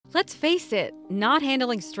Let's face it, not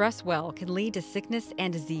handling stress well can lead to sickness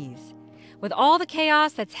and disease. With all the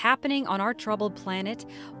chaos that's happening on our troubled planet,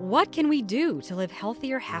 what can we do to live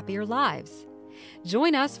healthier, happier lives?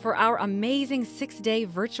 Join us for our amazing 6-day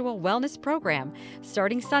virtual wellness program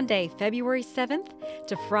starting Sunday, February 7th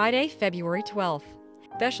to Friday, February 12th.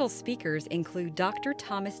 Special speakers include Dr.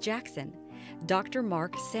 Thomas Jackson, Dr.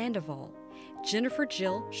 Mark Sandoval, Jennifer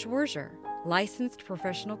Jill Schwerzer, licensed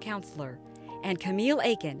professional counselor, and Camille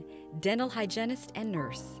Aiken, dental hygienist and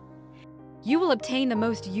nurse. You will obtain the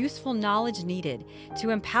most useful knowledge needed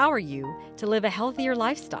to empower you to live a healthier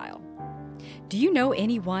lifestyle. Do you know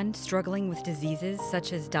anyone struggling with diseases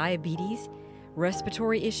such as diabetes,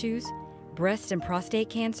 respiratory issues, breast and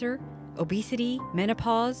prostate cancer, obesity,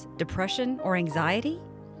 menopause, depression, or anxiety?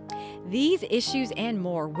 These issues and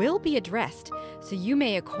more will be addressed so you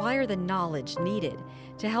may acquire the knowledge needed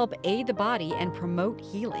to help aid the body and promote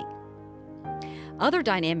healing. Other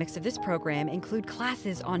dynamics of this program include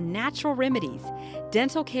classes on natural remedies,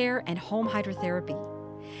 dental care, and home hydrotherapy.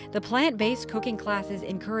 The plant-based cooking classes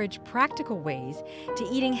encourage practical ways to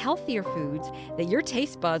eating healthier foods that your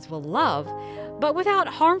taste buds will love, but without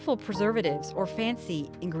harmful preservatives or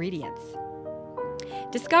fancy ingredients.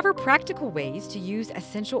 Discover practical ways to use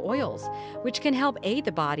essential oils, which can help aid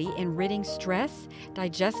the body in ridding stress,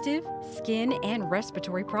 digestive, skin, and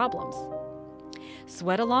respiratory problems.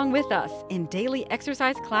 Sweat along with us in daily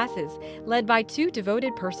exercise classes led by 2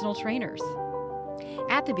 devoted personal trainers.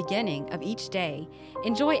 At the beginning of each day,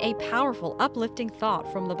 enjoy a powerful, uplifting thought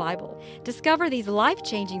from the Bible. Discover these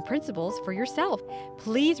life-changing principles for yourself.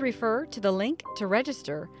 Please refer to the link to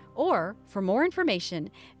register, or for more information,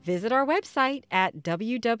 visit our website at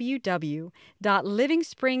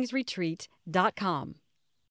www.livingspringsretreat.com.